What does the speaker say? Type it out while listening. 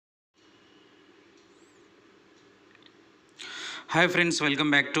Hi friends, welcome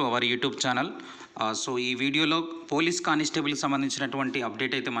back to our YouTube channel. So ఈ వీడియోలో police కానిస్టేబుల్కి సంబంధించినటువంటి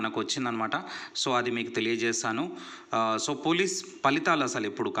update అయితే మనకు వచ్చిందనమాట. సో అది మీకు తెలియజేస్తాను. సో పోలీస్ ఫలితాలు అసలు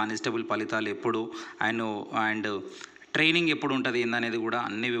ఎప్పుడు, కానిస్టేబుల్ ఫలితాలు ఎప్పుడు, అండ్ ట్రైనింగ్ ఎప్పుడు ఉంటుంది ఏందనేది కూడా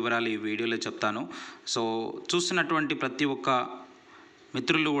అన్ని వివరాలు ఈ వీడియోలో చెప్తాను. సో చూస్తున్నటువంటి ప్రతి ఒక్క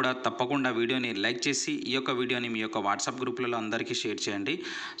మిత్రులు కూడా తప్పకుండా వీడియోని లైక్ చేసి ఈ యొక్క వీడియోని మీ యొక్క వాట్సాప్ గ్రూపులలో అందరికీ షేర్ చేయండి.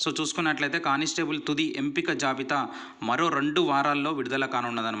 సో చూసుకున్నట్లయితే కానిస్టేబుల్ తుది ఎంపిక జాబితా మరో 2 వారాల్లో విడుదల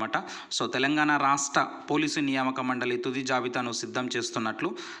కానున్నదనమాట. సో తెలంగాణ రాష్ట్ర పోలీసు నియామక మండలి తుది జాబితాను సిద్ధం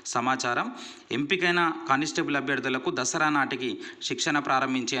చేస్తున్నట్లు సమాచారం. ఎంపికైన కానిస్టేబుల్ అభ్యర్థులకు దసరా నాటికి శిక్షణ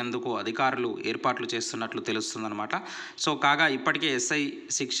ప్రారంభించేందుకు అధికారులు ఏర్పాట్లు చేస్తున్నట్లు తెలుస్తుందన్నమాట. సో కాగా ఇప్పటికే ఎస్ఐ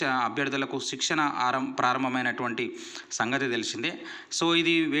అభ్యర్థులకు శిక్షణ ప్రారంభమైనటువంటి సంగతి తెలిసిందే. సో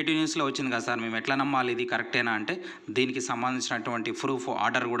ఇది వేటి న్యూస్లో వచ్చింది కదా సార్, మేము ఎట్లా నమ్మాలి, ఇది కరెక్టేనా అంటే దీనికి సంబంధించినటువంటి ప్రూఫ్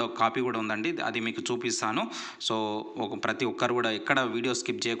ఆర్డర్ కూడా కాపీ కూడా ఉందండి, అది మీకు చూపిస్తాను. సో ప్రతి ఒక్కరు కూడా ఎక్కడ వీడియో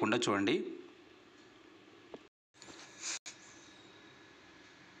స్కిప్ చేయకుండా చూడండి.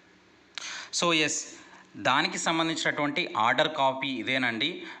 సో దానికి సంబంధించినటువంటి ఆర్డర్ కాపీ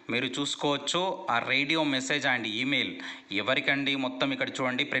ఇదేనండి, మీరు చూసుకోవచ్చు. ఆ రేడియో మెసేజ్ అండ్ ఈమెయిల్ ఎవరికండి, మొత్తం ఇక్కడ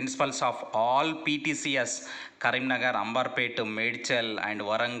చూడండి. Principles of all పీటీసీఎస్ Karimnagar, Amberpet, Medchal and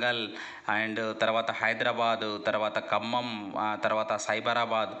Warangal and తర్వాత హైదరాబాద్, తర్వాత ఖమ్మం, తర్వాత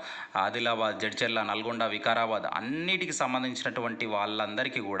సైబరాబాద్, ఆదిలాబాద్, జడ్చర్ల, నల్గొండ, వికారాబాద్ అన్నిటికి సంబంధించినటువంటి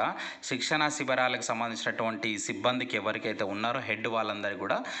వాళ్ళందరికీ కూడా శిక్షణా శిబిరాలకు సంబంధించినటువంటి సిబ్బందికి ఎవరికైతే ఉన్నారో హెడ్ వాళ్ళందరికీ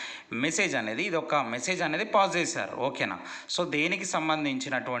కూడా మెసేజ్ అనేది, ఇది ఒక మెసేజ్ అనేది పాస్ చేశారు. ఓకేనా. సో దేనికి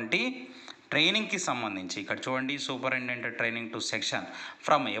సంబంధించినటువంటి ట్రైనింగ్కి సంబంధించి ఇక్కడ చూడండి, superintendent training to section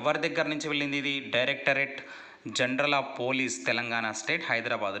from ఎవరి దగ్గర నుంచి వెళ్ళింది, ఇది directorate general of police Telangana state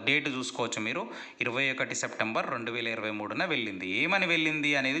Hyderabad. Date చూసుకోవచ్చు మీరు, 21 సెప్టెంబర్ 2023 వెళ్ళింది. ఏమని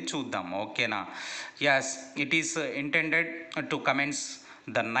వెళ్ళింది అనేది చూద్దాం. ఓకేనా. It is intended to commence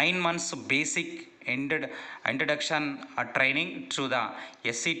the 9 months basic introduction training to the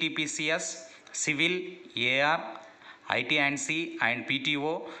SCTPCS, civil, AR, IT and C and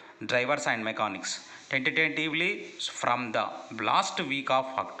PTO, drivers and mechanics, tentatively from the last week of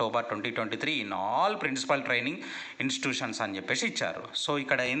October 2023 in all principal training institutions అని చెప్పేసి ఇచ్చారు. So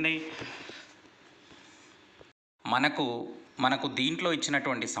ఇక్కడ ఏంది, మనకు దీంట్లో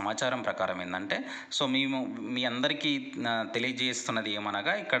ఇచ్చినటువంటి సమాచారం ప్రకారం ఏంటంటే, సో మేము మీ అందరికీ తెలియజేస్తున్నది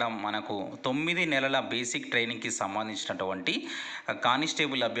ఏమనగా, ఇక్కడ మనకు 9 నెలల బేసిక్ ట్రైనింగ్కి సంబంధించినటువంటి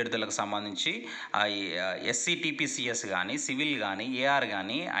కానిస్టేబుల్ అభ్యర్థులకు సంబంధించి SCTPCS కానీ, సివిల్ కానీ, AR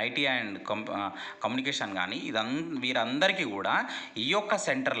కానీ, IT అండ్ కమ్యూనికేషన్ కానీ వీరందరికీ కూడా ఈ యొక్క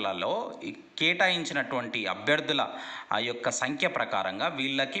సెంటర్లలో కేటాయించినటువంటి అభ్యర్థుల ఆ యొక్క సంఖ్య ప్రకారంగా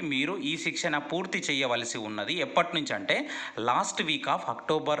వీళ్ళకి మీరు ఈ శిక్షణ పూర్తి చేయవలసి ఉన్నది. ఎప్పటి నుంచి అంటే లాస్ట్ వీక్ ఆఫ్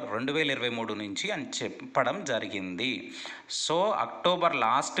అక్టోబర్ 2023 నుంచి అని చెప్పడం జరిగింది. సో అక్టోబర్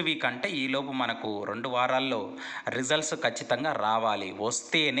లాస్ట్ వీక్ అంటే ఈలోపు మనకు 2 వారాల్లో రిజల్ట్స్ ఖచ్చితంగా రావాలి.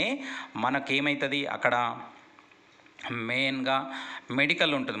 వస్తేనే మనకేమవుతుంది, అక్కడ మెయిన్గా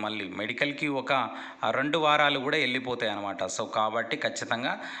మెడికల్ ఉంటుంది. మళ్ళీ మెడికల్కి ఒక 2 వారాలు కూడా వెళ్ళిపోతాయి అన్నమాట. సో కాబట్టి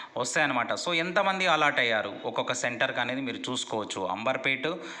ఖచ్చితంగా వస్తాయన్నమాట. సో ఎంతమంది అలాట్ అయ్యారు ఒక్కొక్క సెంటర్కి అనేది మీరు చూసుకోవచ్చు. అంబర్పేట్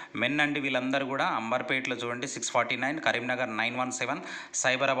మెన్ అండి, వీళ్ళందరూ కూడా అంబర్పేట్లో చూడండి 649, కరీంనగర్ 917,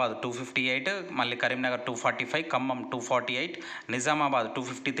 సైబరాబాద్ 258, మళ్ళీ కరీంనగర్ 245, ఖమ్మం 248, నిజామాబాద్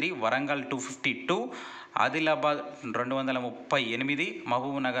 253, వరంగల్ 252, ఆదిలాబాద్ 238,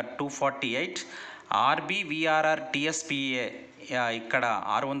 మహబూబ్నగర్ 248, RBVRR TSPA ఇక్కడ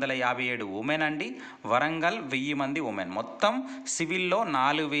 657 ఉమెన్ అండి. వరంగల్ 1000 మంది ఉమెన్. మొత్తం సివిల్లో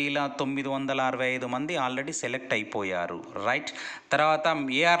 4965 మంది ఆల్రెడీ సెలెక్ట్ అయిపోయారు. రైట్. తర్వాత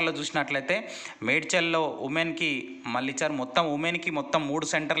ARలో చూసినట్లయితే మేడ్చల్లో ఉమెన్కి మళ్ళీ ఇచ్చారు. మొత్తం ఉమెన్కి మొత్తం 3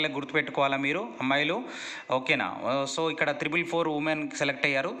 సెంటర్లే గుర్తుపెట్టుకోవాలా మీరు అమ్మాయిలు. ఓకేనా. సో ఇక్కడ 444 ఉమెన్ సెలెక్ట్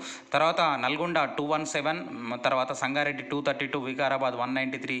అయ్యారు. తర్వాత నల్గొండ 217, తర్వాత సంగారెడ్డి 232, వికారాబాద్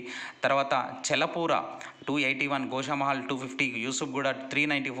 193, తర్వాత చెలపూర 281, గోషామహల్ 250, యూసుఫ్గూడ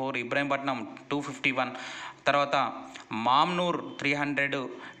 394, ఇబ్రాహీంపట్నం 251, తర్వాత మామ్నూర్ 300,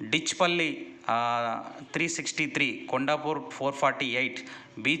 డిచ్పల్లి 363, కొండాపూర్ 448,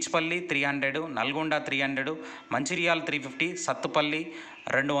 బీచ్పల్లి 300, నల్గొండ 300, మంచిర్యాల 350, సత్తుపల్లి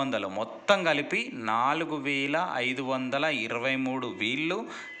 200, మొత్తం కలిపి 4523 వీళ్ళు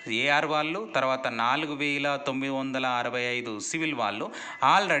AR వాళ్ళు. తర్వాత 4965 సివిల్ వాళ్ళు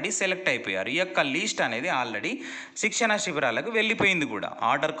ఆల్రెడీ సెలెక్ట్ అయిపోయారు. ఈ యొక్క లిస్ట్ అనేది ఆల్రెడీ శిక్షణ శిబిరాలకు వెళ్ళిపోయింది కూడా,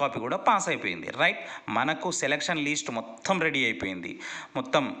 ఆర్డర్ కాపీ కూడా పాస్ అయిపోయింది. రైట్. మనకు సెలక్షన్ లిస్ట్ మొత్తం రెడీ అయిపోయింది.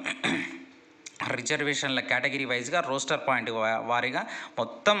 మొత్తం రిజర్వేషన్ల కేటగిరీ వైజ్గా రోస్టర్ పాయింట్ వారీగా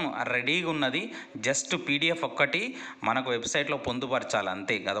మొత్తం రెడీగా ఉన్నది. జస్ట్ పీడిఎఫ్ ఒక్కటి మనకు వెబ్సైట్లో పొందుపరచాలి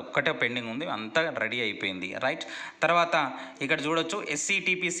అంతే, అదొక్కటే పెండింగ్ ఉంది, అంతా రెడీ అయిపోయింది. రైట్. తర్వాత ఇక్కడ చూడొచ్చు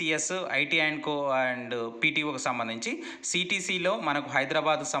ఎస్సీటీపీసీఎస్ ఐటీ అండ్ కో అండ్ పీటీఓకి సంబంధించి సిటీసీలో మనకు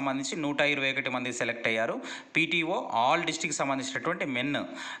హైదరాబాద్కు సంబంధించి 121 మంది సెలెక్ట్ అయ్యారు. పీటీఓ ఆల్ డిస్టిక్ సంబంధించినటువంటి మెన్.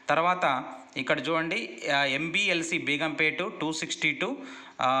 తర్వాత ఇక్కడ చూడండి ఎంబీఎల్సి బేగంపేట 262,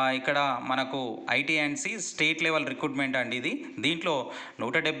 ఇక్కడ మనకు IT and C state level recruitment అండి ఇది. దీంట్లో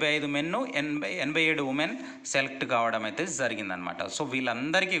 175 మెన్ను 87 ఉమెన్ సెలెక్ట్ కావడం అయితే జరిగిందనమాట. సో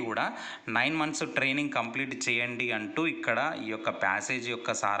వీళ్ళందరికీ కూడా 9 months ట్రైనింగ్ కంప్లీట్ చేయండి అంటూ ఇక్కడ ఈ యొక్క ప్యాసేజ్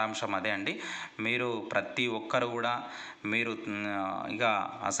యొక్క సారాంశం అదే అండి. మీరు ప్రతి ఒక్కరు కూడా మీరు ఇక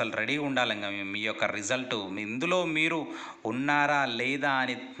అసలు రెడీ ఉండాలి. ఇంకా మీ యొక్క రిజల్ట్ ఇందులో మీరు ఉన్నారా లేదా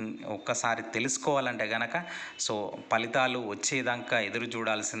అని ఒక్కసారి తెలుసుకోవాలంటే కనుక సో ఫలితాలు వచ్చేదాకా ఎదురు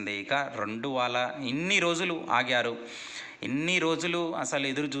చూడాల్సిందే. ఇక ఇన్ని రోజులు ఆగారు, ఇన్ని రోజులు అసలు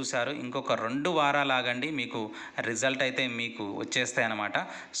ఎదురు చూశారు, ఇంకొక 2 వారాలు ఆగండి, మీకు రిజల్ట్ అయితే మీకు వచ్చేస్తాయన్నమాట.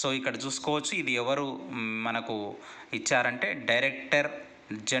 సో ఇక్కడ చూసుకోవచ్చు ఇది ఎవరు మనకు ఇచ్చారంటే డైరెక్టర్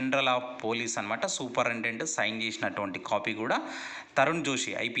జనరల్ ఆఫ్ పోలీస్ అనమాట. సూపరింటెండెంట్ సైన్ చేసినటువంటి కాపీ కూడా తరుణ్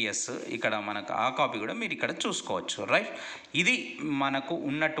జోషి ఐపీఎస్, ఇక్కడ మనకు ఆ కాపీ కూడా మీరు ఇక్కడ చూసుకోవచ్చు. రైట్. ఇది మనకు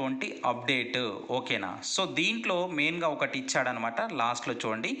ఉన్నటువంటి అప్డేట్. ఓకేనా. సో దీంట్లో మెయిన్గా ఒకటి ఇచ్చాడనమాట లాస్ట్లో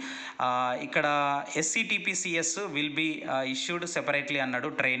చూడండి. ఇక్కడ ఎస్సీటీపీసీఎస్ విల్ బీ ఇష్యూడ్ సెపరేట్లీ అన్నాడు.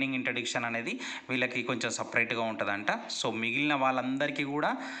 ట్రైనింగ్ ఇంట్రడక్షన్ అనేది వీళ్ళకి కొంచెం సపరేట్గా ఉంటుందంట. సో మిగిలిన వాళ్ళందరికీ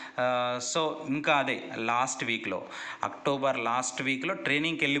కూడా సో ఇంకా అదే లాస్ట్ వీక్లో అక్టోబర్ లాస్ట్ వీక్లో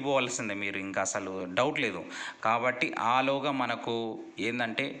ట్రైనింగ్కి వెళ్ళిపోవాల్సిందే మీరు, ఇంకా అసలు డౌట్ లేదు. కాబట్టి ఆలోగా మనకు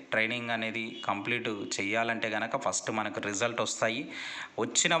ఏంటంటే ట్రైనింగ్ అనేది కంప్లీట్ చేయాలంటే కనుక ఫస్ట్ మనకు రిజల్ట్ వస్తాయి.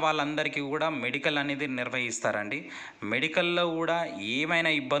 వచ్చిన వాళ్ళందరికీ కూడా మెడికల్ అనేది నిర్వహిస్తారండి. మెడికల్లో కూడా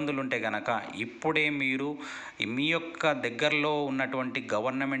ఏమైనా ఇబ్బందులు ఉంటే కనుక ఇప్పుడే మీరు మీ యొక్క దగ్గరలో ఉన్నటువంటి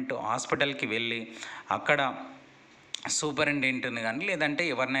గవర్నమెంట్ హాస్పిటల్కి వెళ్ళి అక్కడ సూపరింటెండెంట్ని కానీ లేదంటే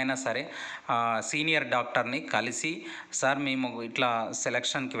ఎవరినైనా సరే సీనియర్ డాక్టర్ని కలిసి సార్ మేము ఇట్లా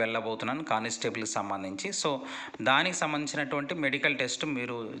సెలక్షన్కి వెళ్ళబోతున్నాను కానిస్టేబుల్కి సంబంధించి, సో దానికి సంబంధించినటువంటి మెడికల్ టెస్ట్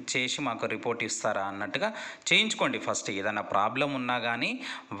మీరు చేసి మాకు రిపోర్ట్ ఇస్తారా అన్నట్టుగా చేయించుకోండి. ఫస్ట్ ఏదైనా ప్రాబ్లం ఉన్నా కానీ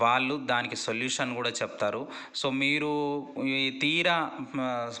వాళ్ళు దానికి సొల్యూషన్ కూడా చెప్తారు. సో మీరు తీరా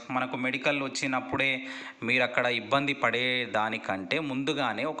మనకు మెడికల్ వచ్చినప్పుడే మీరు అక్కడ ఇబ్బంది పడే దానికంటే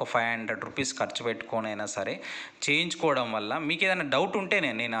ముందుగానే ఒక 500 రూపీస్ ఖర్చు పెట్టుకొనైనా సరే చేయించుకోవడం వల్ల మీకు ఏదైనా డౌట్ ఉంటేనే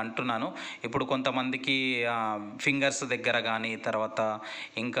నేను అంటున్నాను. ఇప్పుడు కొంతమందికి ఫింగర్స్ దగ్గర కానీ తర్వాత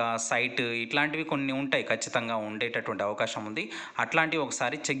ఇంకా సైట్ ఇట్లాంటివి కొన్ని ఉంటాయి, ఖచ్చితంగా ఉండేటటువంటి అవకాశం ఉంది. అట్లాంటివి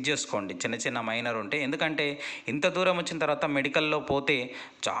ఒకసారి చెక్ చేసుకోండి, చిన్న చిన్న మైనర్ ఉంటే. ఎందుకంటే ఇంత దూరం వచ్చిన తర్వాత మెడికల్లో పోతే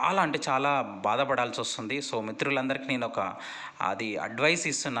చాలా అంటే చాలా బాధపడాల్సి వస్తుంది. సో మిత్రులందరికీ నేను అది అడ్వైస్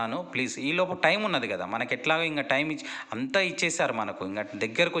ఇస్తున్నాను. ప్లీజ్ ఈలోపు టైం ఉన్నది కదా మనకి, ఎట్లాగో ఇంకా టైం అంతా ఇచ్చేసారు మనకు, ఇంకా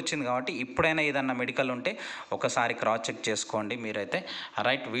దగ్గరకు వచ్చింది కాబట్టి ఇప్పుడైనా ఏదన్నా మెడికల్ ఉంటే ఒకసారి క్రాస్ చెక్ చేసుకోండి మీరైతే.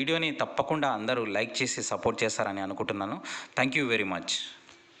 రైట్. వీడియోని తప్పకుండా అందరూ లైక్ చేసి సపోర్ట్ చేస్తారని అనుకుంటున్నాను. Thank you very much.